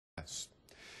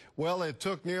Well, it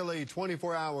took nearly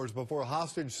 24 hours before a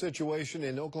hostage situation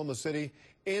in Oklahoma City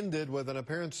ended with an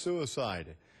apparent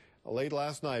suicide. Late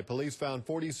last night, police found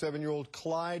 47-year-old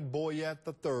Clyde Boyette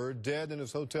III dead in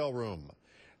his hotel room.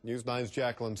 News 9's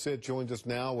Jacqueline Sitt joins us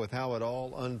now with how it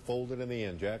all unfolded in the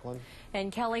end. Jacqueline?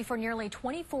 And Kelly, for nearly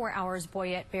 24 hours,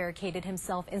 Boyette barricaded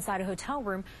himself inside a hotel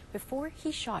room before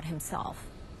he shot himself.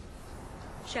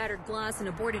 Shattered glass and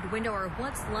a boarded window are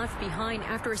what's left behind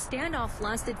after a standoff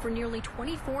lasted for nearly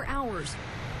 24 hours.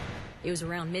 It was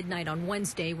around midnight on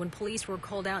Wednesday when police were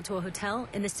called out to a hotel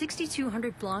in the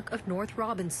 6200 block of North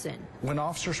Robinson. When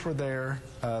officers were there,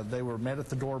 they were met at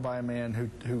the door by a man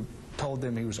who told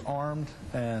them he was armed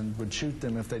and would shoot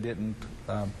them if they didn't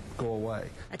go away.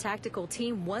 A tactical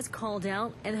team was called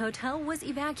out and the hotel was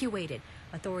evacuated.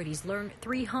 Authorities learned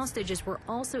 3 hostages were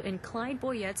also in Clyde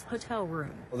Boyette's hotel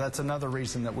room. Well, that's another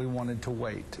reason that we wanted to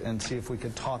wait and see if we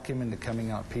could talk him into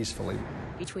coming out peacefully.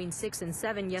 Between 6 and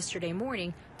 7 yesterday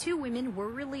morning, 2 women were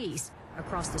released.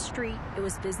 Across the street, it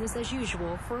was business as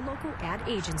usual for a local ad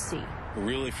agency.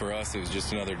 Really, for us, it was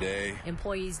just another day.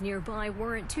 Employees nearby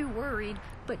weren't too worried,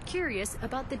 but curious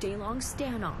about the day-long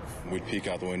standoff. We'd peek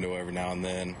out the window every now and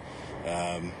then.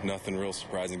 Nothing real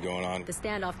surprising going on. The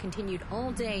standoff continued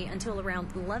all day until around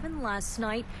 11 last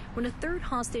night when a 3rd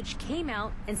hostage came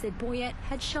out and said Boyette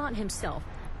had shot himself.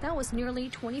 That was nearly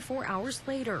 24 hours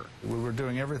later. We were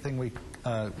doing everything we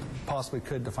possibly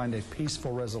could to find a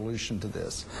peaceful resolution to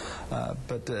this.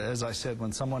 But as I said,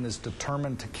 when someone is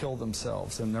determined to kill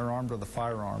themselves and they're armed with a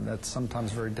firearm, that's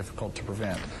sometimes very difficult to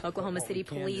prevent. Oklahoma City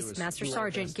Police Master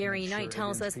Sergeant Gary Knight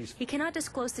tells us he cannot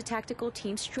disclose the tactical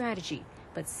team's strategy,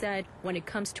 but said when it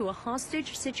comes to a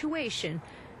hostage situation,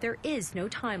 there is no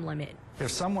time limit. If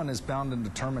someone is bound and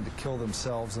determined to kill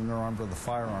themselves and they're armed with a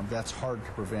firearm, that's hard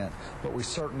to prevent. But we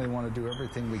certainly want to do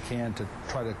everything we can to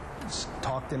try to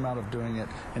talk them out of doing it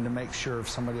and to make sure if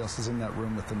somebody else is in that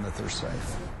room with them that they're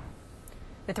safe.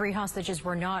 The 3 hostages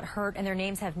were not hurt and their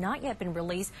names have not yet been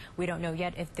released. We don't know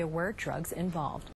yet if there were drugs involved.